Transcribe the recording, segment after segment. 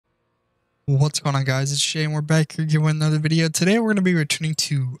What's going on, guys? It's Shay and we're back here giving another video. Today we're going to be returning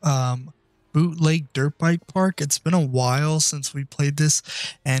to Bootleg Dirt Bike Park. It's been a while since we played this,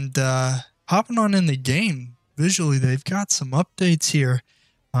 and hopping on in the game. Visually, they've got some updates here.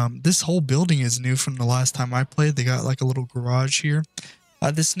 This whole building is new from the last time I played. They got like a little garage here.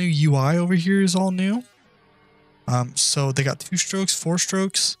 This new UI over here is all new. So they got 2 strokes, 4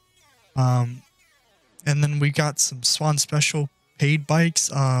 strokes, and then we got some Swan Special paid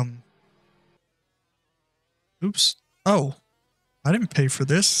bikes. Oops. Oh, I didn't pay for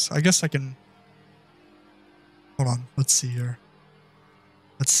this. I guess I can... Hold on. Let's see here.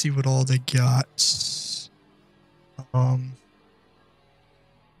 Let's see what all they got.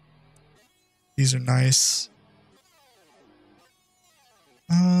 These are nice.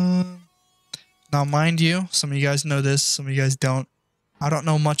 Now, mind you, some of you guys know this, some of you guys don't. I don't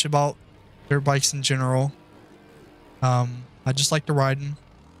know much about dirt bikes in general. I just like to ride them.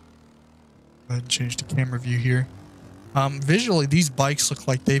 Go ahead and change the camera view here. Visually, these bikes look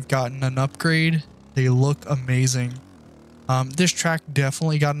like they've gotten an upgrade. They look amazing. This track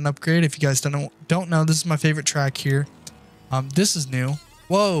definitely got an upgrade. If you guys don't know, this is my favorite track here. This is new.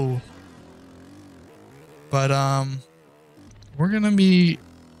 Whoa. But we're gonna be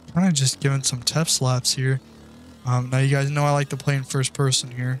kind of just giving some test laps here. Now you guys know I like to play in first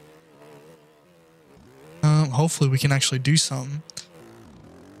person here. Hopefully we can actually do something.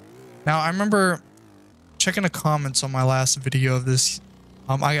 Now, I remember checking the comments on my last video of this.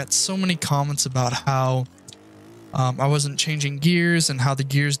 I got so many comments about how I wasn't changing gears and how the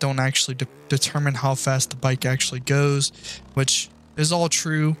gears don't actually determine how fast the bike actually goes, which is all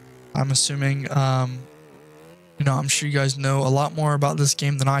true. I'm assuming, you know, I'm sure you guys know a lot more about this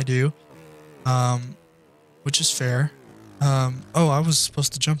game than I do, which is fair. Oh, I was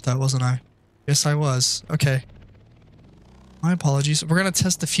supposed to jump that, wasn't I? Yes, I was. Okay. My apologies. We're going to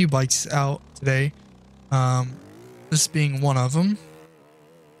test a few bikes out today. This being one of them.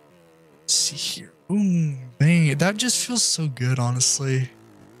 Let's see here. Ooh, man, that just feels so good, honestly.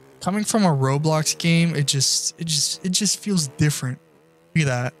 Coming from a Roblox game, it just feels different. Look at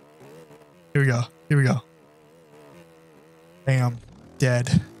that. Here we go. Here we go. Bam.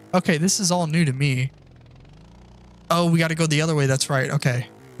 Dead. Okay, this is all new to me. Oh, we got to go the other way. That's right. Okay.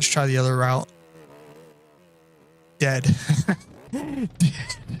 Let's try the other route. Dead.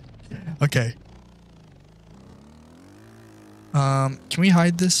 Okay. Can we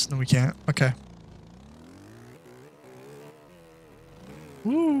hide this? No, we can't. Okay.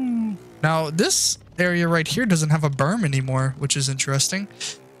 Ooh. Now, this area right here doesn't have a berm anymore, which is interesting,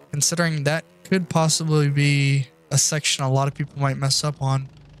 considering that could possibly be a section a lot of people might mess up on.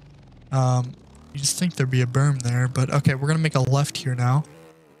 You just think there'd be a berm there, but okay, we're gonna make a left here now.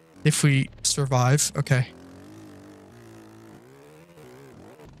 If we survive. Okay.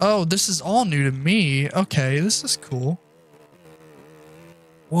 Oh, this is all new to me. Okay, this is cool.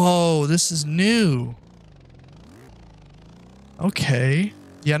 Whoa, this is new. Okay.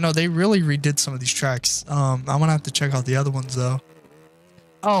 Yeah, no, they really redid some of these tracks. I'm gonna have to check out the other ones though.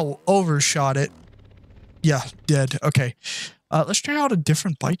 Oh, overshot it. Yeah, dead. Okay. Let's try out a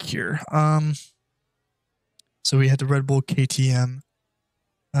different bike here. So we had the Red Bull KTM.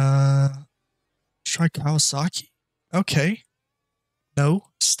 Let's try Kawasaki. Okay. No,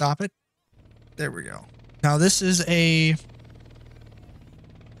 stop it. There we go. Now this is a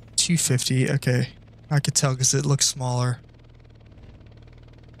 250. Okay. I could tell because it looks smaller.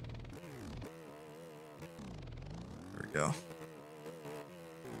 There we go.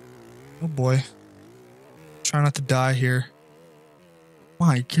 Oh boy. Try not to die here.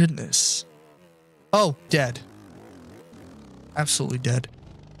 My goodness. Oh, dead. Absolutely dead.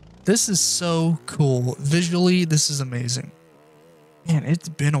 This is so cool. Visually, this is amazing. Man, it's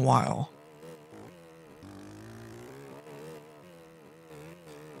been a while.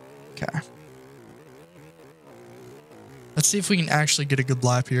 Okay. Let's see if we can actually get a good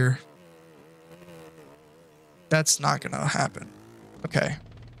lap here. That's not gonna happen. Okay.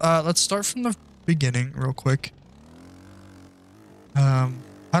 Let's start from the beginning real quick. I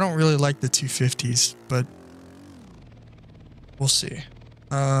don't really like the 250s, but we'll see.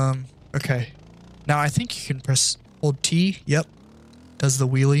 Okay. Now I think you can hold T. Yep. Does the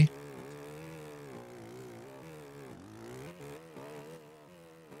wheelie.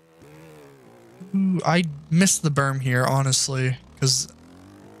 Ooh, I missed the berm here, honestly, because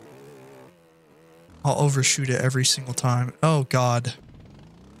I'll overshoot it every single time. Oh God.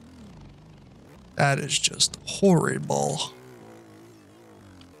 That is just horrible.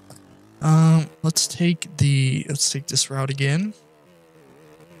 Let's take this route again.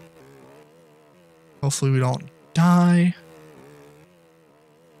 Hopefully we don't die.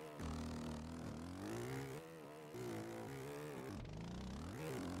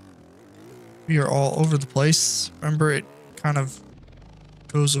 We are all over the place. Remember, it kind of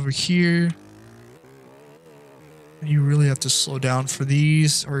goes over here. You really have to slow down for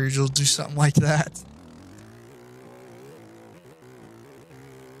these, or you'll do something like that.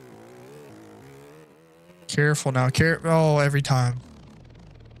 Careful now. Oh, every time.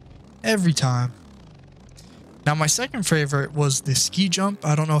 Every time. Now, my second favorite was the ski jump.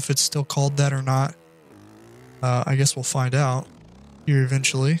 I don't know if it's still called that or not. I guess we'll find out here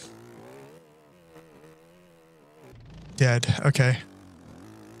eventually. Dead. Okay.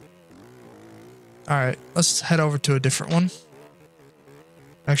 Alright, let's head over to a different one.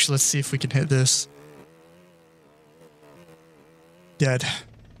 Actually, let's see if we can hit this. Dead.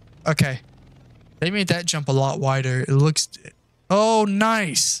 Okay. They made that jump a lot wider. It looks... Oh,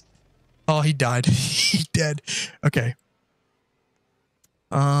 nice! Oh, he died. He dead. Okay.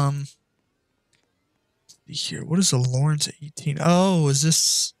 Let's see here. What is a Lawrence 18? Oh, is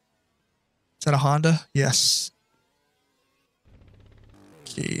this... Is that a Honda? Yes.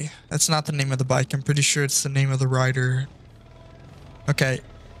 Okay. That's not the name of the bike. I'm pretty sure it's the name of the rider. Okay.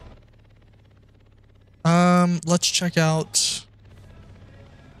 Let's check out...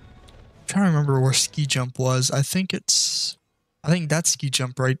 I'm trying to remember where ski jump was. I think that's ski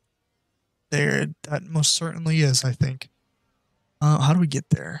jump right there. That most certainly is, I think. How do we get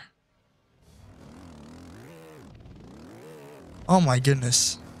there? Oh my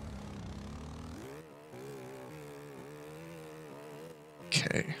goodness.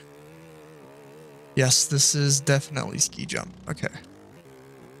 Okay. Yes, this is definitely ski jump. Okay.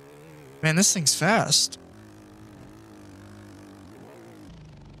 Man, this thing's fast.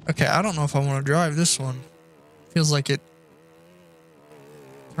 Okay, I don't know if I want to drive this one. Feels like it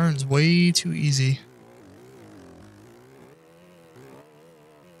turns way too easy.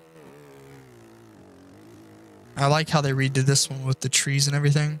 I like how they redid this one with the trees and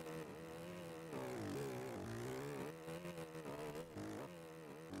everything.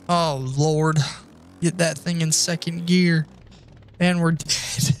 Oh, Lord. Get that thing in second gear. And we're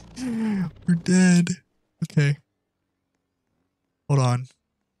dead. We're dead. Okay. Hold on.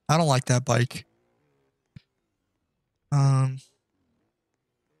 I don't like that bike. No.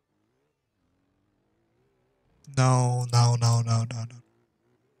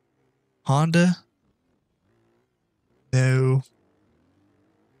 Honda? No.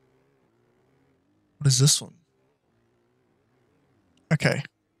 What is this one? Okay.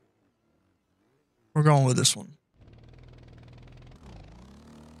 We're going with this one.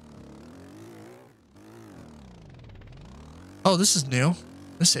 Oh, this is new.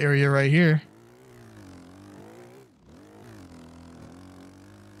 This area right here.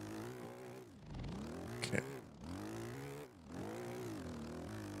 Okay.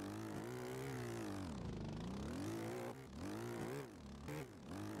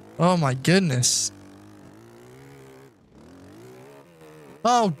 Oh my goodness.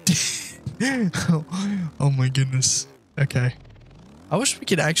 Oh, oh my goodness. Okay. I wish we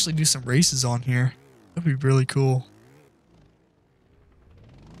could actually do some races on here. That'd be really cool.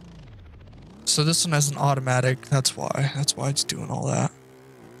 So this one has an automatic. That's why. That's why it's doing all that.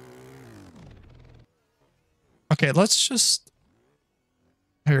 Okay, let's just...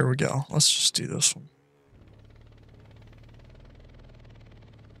 Here we go. Let's just do this one.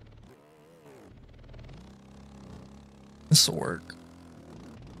 This will work.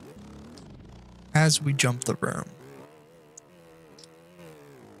 As we jump the berm.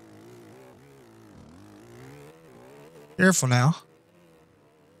 Careful now.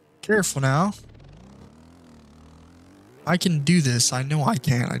 Careful now. I can do this. I know I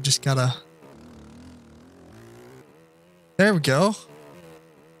can. I just gotta... There we go.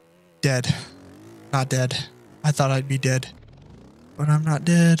 Dead. Not dead. I thought I'd be dead. But I'm not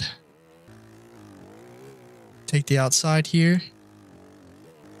dead. Take the outside here.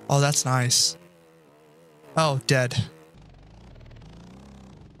 Oh, that's nice. Oh, dead.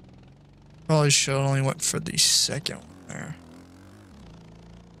 Probably should have only went for the second one there.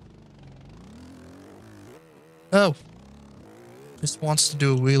 Oh. Just wants to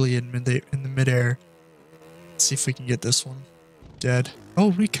do a wheelie in the midair. Let's see if we can get this one. Dead. Oh,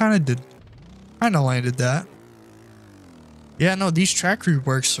 we kind of did. Kind of landed that. Yeah, no, these track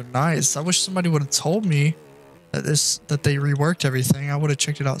reworks are nice. I wish somebody would have told me that they reworked everything. I would have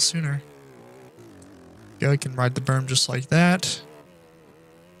checked it out sooner. Go, I can ride the berm just like that.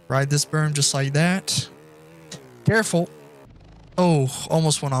 Ride this berm just like that. Careful. Oh,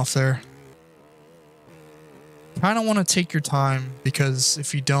 almost went off there. Kind of want to take your time, because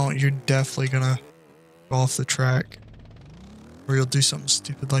if you don't, you're definitely gonna go off the track, or you'll do something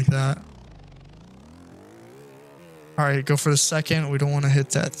stupid like that. All right, go for the second. We don't want to hit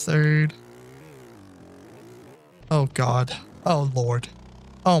that third. Oh, God. Oh, Lord.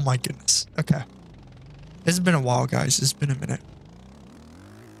 Oh, my goodness. Okay. It's been a while, guys. It's been a minute.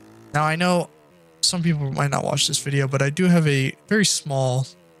 Now, I know some people might not watch this video, but I do have a very small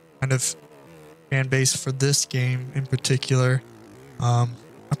kind of fan base for this game in particular. I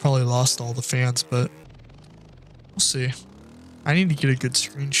probably lost all the fans, but we'll see. I need to get a good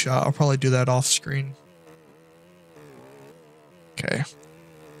screenshot. I'll probably do that off screen. Okay.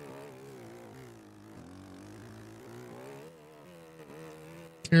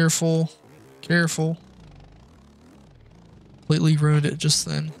 Careful. Careful. Completely ruined it just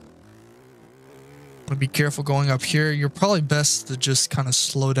then. But be careful going up here. You're probably best to just kind of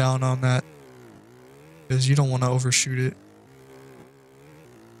slow down on that, because you don't want to overshoot it.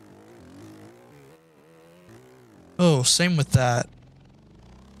 Oh, same with that.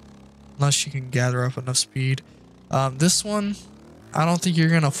 Unless you can gather up enough speed. This one, I don't think you're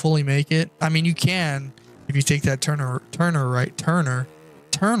going to fully make it. I mean, you can if you take that turn right.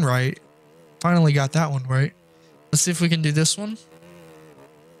 Finally got that one right. Let's see if we can do this one.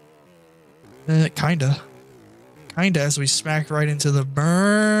 Kinda as we smack right into the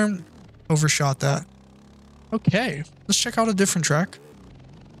berm. Overshot that. Okay, let's check out a different track.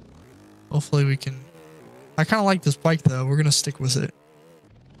 Hopefully we can. I kind of like this bike though. We're gonna stick with it.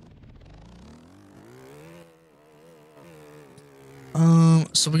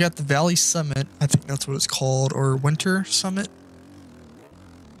 So we got the Valley Summit. I think that's what it's called, or Winter Summit,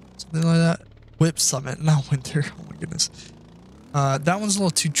 something like that. Whip Summit, not Winter. Oh my goodness. That one's a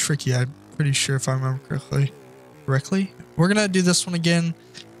little too tricky. I'm pretty sure if I remember correctly. We're gonna do this one again.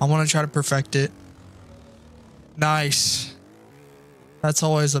 I want to try to perfect it. Nice. That's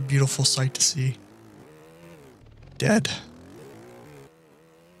always a beautiful sight to see. Dead.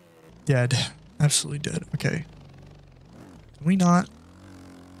 Dead. Absolutely dead. Okay. Can we not?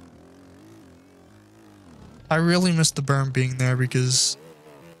 I really missed the berm being there because...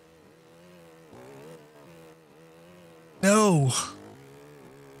 No!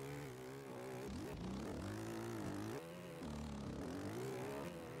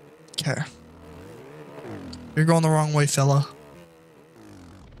 Okay. You're going the wrong way, fella.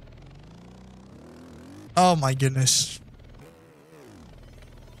 Oh my goodness.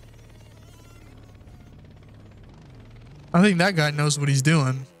 I think that guy knows what he's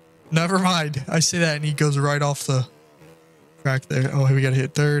doing. Never mind. I say that and he goes right off the track there. Oh, we gotta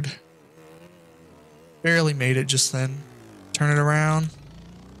hit third. Barely made it just then. Turn it around.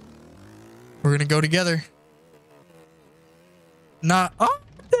 We're gonna go together. Not. Oh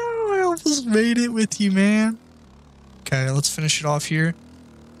no, I almost made it with you, man. Okay, let's finish it off here.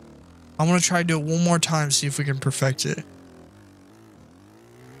 I'm gonna try to do it one more time, see if we can perfect it.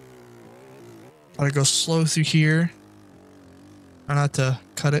 Gotta go slow through here. Try not to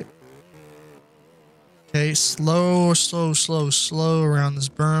cut it. Okay, slow around this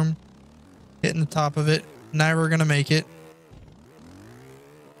berm. Hitting the top of it. Never gonna make it.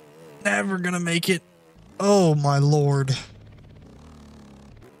 Never gonna make it. Oh my lord.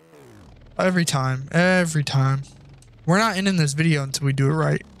 Every time. We're not ending this video until we do it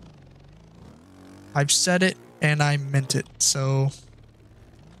right. I've said it and I meant it, so...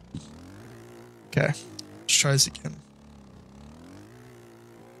 Okay, let's try this again.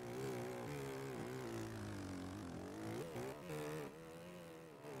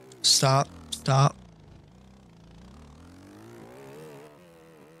 Stop.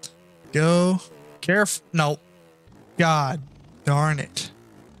 Go. Careful. No. God darn it.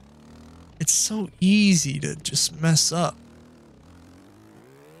 It's so easy to just mess up.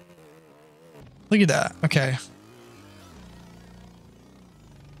 Look at that. Okay.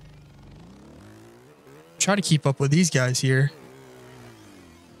 Try to keep up with these guys here.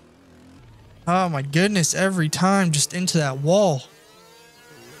 Oh my goodness. Every time just into that wall.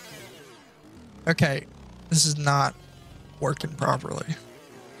 Okay. This is not working properly.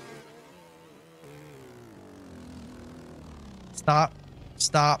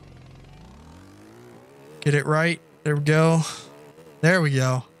 Stop. Get it right. There we go. There we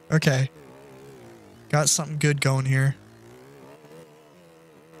go. Okay. Got something good going here.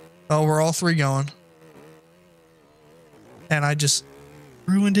 Oh, we're all three going. And I just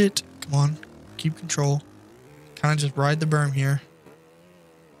ruined it. Come on. Keep control. Kind of just ride the berm here.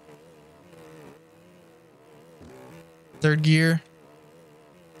 Third gear.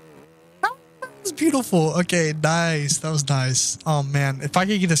 Oh, that was beautiful. Okay, nice. That was nice. Oh, man. If I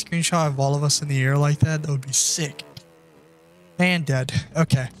could get a screenshot of all of us in the air like that, that would be sick. And dead.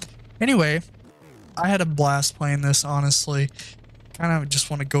 Okay. Anyway, I had a blast playing this, honestly. Kind of just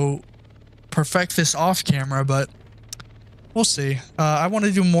want to go perfect this off camera, but we'll see. I want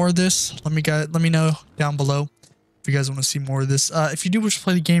to do more of this. Let me know down below. if you guys want to see more of this. If you do wish to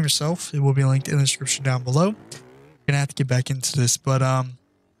play the game yourself, it will be linked in the description down below. I'm gonna have to get back into this, but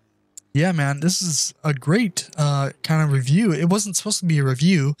yeah, man, this is a great kind of review. It wasn't supposed to be a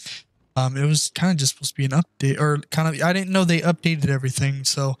review. It was kind of just supposed to be an update, or kind of, I didn't know they updated everything,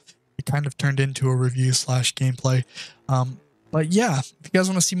 so it kind of turned into a review slash gameplay. But yeah, if you guys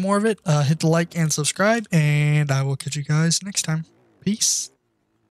want to see more of it, hit the like and subscribe, and I will catch you guys next time. Peace.